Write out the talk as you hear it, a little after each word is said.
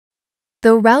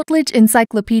The Routledge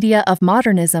Encyclopedia of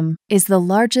Modernism is the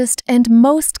largest and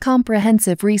most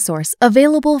comprehensive resource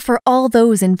available for all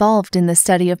those involved in the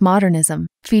study of modernism,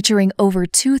 featuring over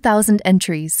 2,000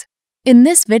 entries. In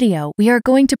this video, we are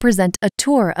going to present a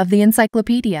tour of the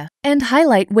encyclopedia and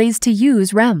highlight ways to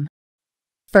use REM.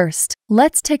 First,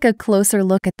 let's take a closer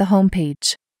look at the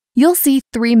homepage. You'll see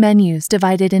 3 menus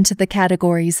divided into the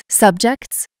categories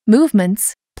Subjects,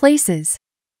 Movements, Places.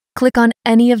 Click on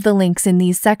any of the links in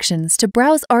these sections to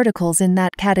browse articles in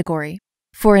that category.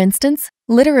 For instance,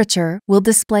 Literature will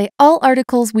display all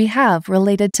articles we have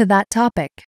related to that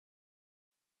topic.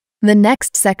 The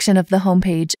next section of the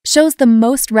homepage shows the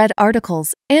most read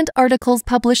articles and articles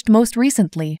published most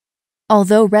recently.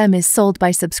 Although REM is sold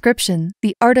by subscription,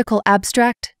 the article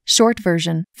abstract, short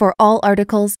version, for all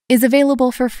articles is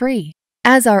available for free,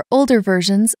 as are older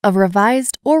versions of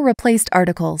revised or replaced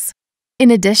articles. In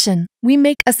addition, we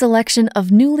make a selection of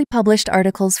newly published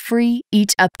articles free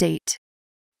each update.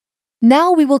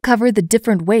 Now we will cover the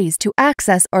different ways to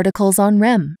access articles on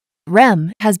REM.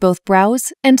 REM has both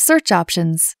browse and search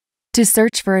options. To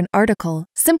search for an article,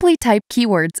 simply type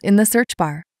keywords in the search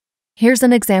bar. Here's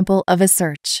an example of a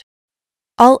search.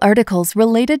 All articles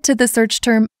related to the search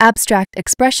term abstract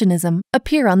expressionism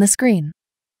appear on the screen.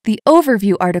 The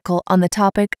overview article on the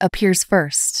topic appears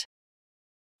first.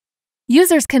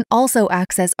 Users can also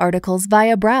access articles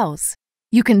via browse.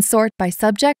 You can sort by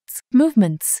subjects,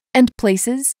 movements, and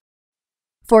places.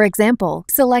 For example,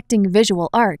 selecting visual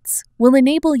arts will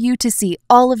enable you to see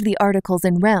all of the articles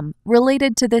in REM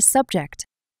related to this subject.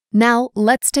 Now,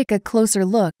 let's take a closer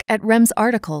look at REM's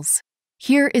articles.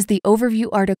 Here is the overview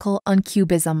article on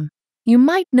Cubism. You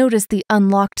might notice the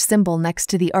unlocked symbol next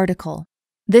to the article.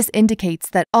 This indicates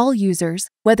that all users,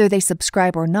 whether they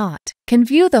subscribe or not, can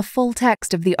view the full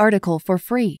text of the article for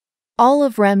free. All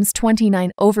of REM's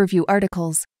 29 overview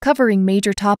articles, covering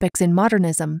major topics in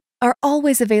modernism, are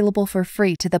always available for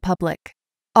free to the public.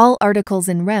 All articles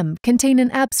in REM contain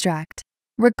an abstract.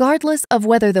 Regardless of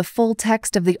whether the full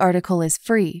text of the article is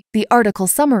free, the article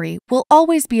summary will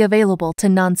always be available to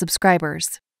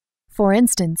non-subscribers. For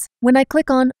instance, when I click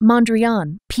on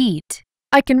Mondrian, Pete,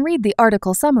 I can read the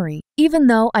article summary even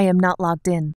though I am not logged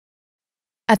in.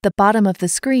 At the bottom of the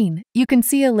screen, you can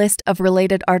see a list of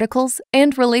related articles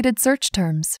and related search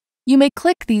terms. You may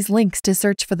click these links to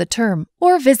search for the term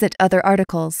or visit other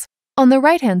articles. On the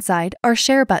right-hand side are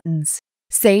share buttons.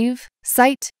 Save,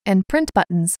 Cite, and Print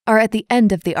buttons are at the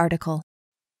end of the article.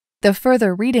 The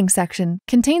Further Reading section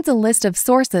contains a list of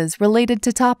sources related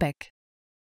to topic.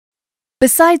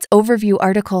 Besides overview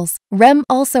articles, REM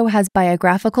also has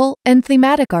biographical and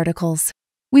thematic articles.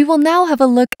 We will now have a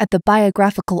look at the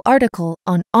biographical article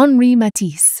on Henri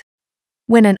Matisse.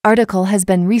 When an article has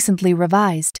been recently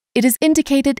revised, it is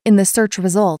indicated in the search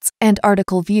results and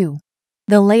article view.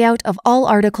 The layout of all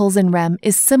articles in REM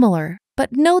is similar,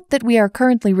 but note that we are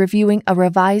currently reviewing a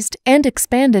revised and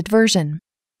expanded version.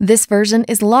 This version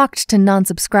is locked to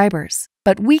non-subscribers,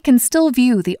 but we can still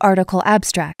view the article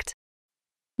abstract.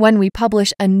 When we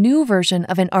publish a new version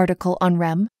of an article on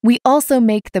REM, we also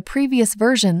make the previous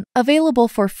version available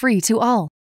for free to all.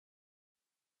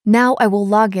 Now I will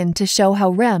log in to show how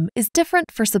REM is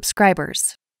different for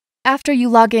subscribers. After you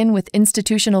log in with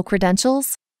institutional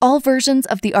credentials, all versions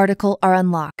of the article are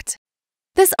unlocked.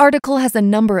 This article has a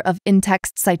number of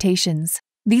in-text citations.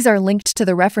 These are linked to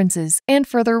the references and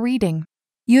further reading.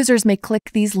 Users may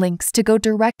click these links to go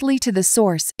directly to the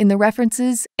source in the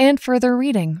references and further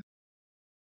reading.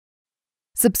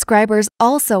 Subscribers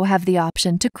also have the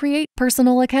option to create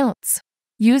personal accounts.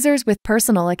 Users with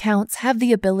personal accounts have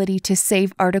the ability to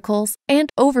save articles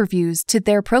and overviews to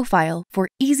their profile for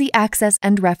easy access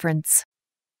and reference.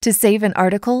 To save an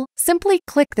article, simply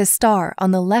click the star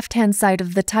on the left-hand side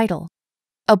of the title.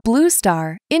 A blue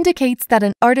star indicates that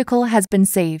an article has been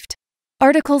saved.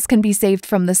 Articles can be saved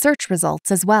from the search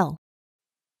results as well.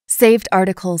 Saved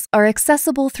articles are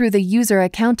accessible through the User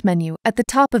Account menu at the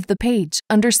top of the page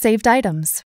under Saved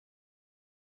Items.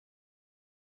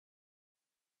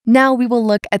 Now we will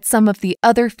look at some of the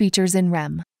other features in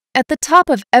REM. At the top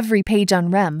of every page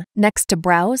on REM, next to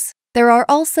Browse, there are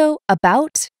also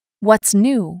About, What's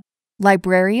New,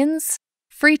 Librarians,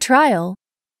 Free Trial,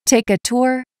 Take a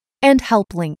Tour, and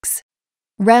Help links.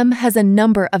 REM has a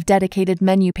number of dedicated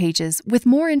menu pages with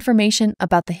more information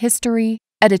about the history,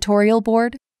 editorial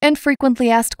board, and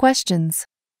frequently asked questions.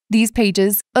 These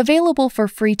pages, available for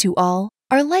free to all,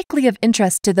 are likely of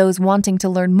interest to those wanting to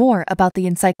learn more about the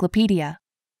encyclopedia.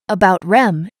 About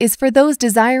REM is for those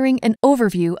desiring an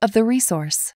overview of the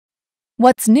resource.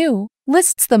 What's New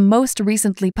lists the most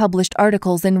recently published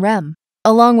articles in REM,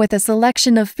 along with a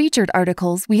selection of featured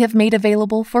articles we have made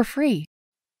available for free.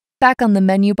 Back on the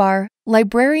menu bar,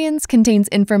 Librarians contains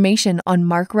information on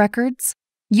MARC records,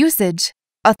 usage,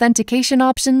 authentication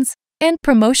options, and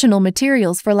promotional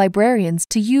materials for librarians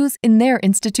to use in their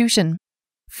institution.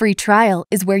 Free Trial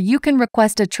is where you can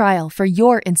request a trial for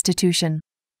your institution.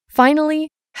 Finally,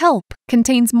 Help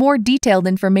contains more detailed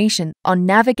information on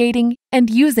navigating and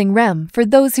using REM for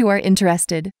those who are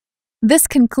interested. This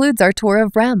concludes our tour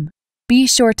of REM. Be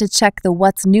sure to check the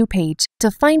What's New page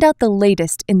to find out the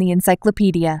latest in the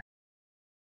encyclopedia.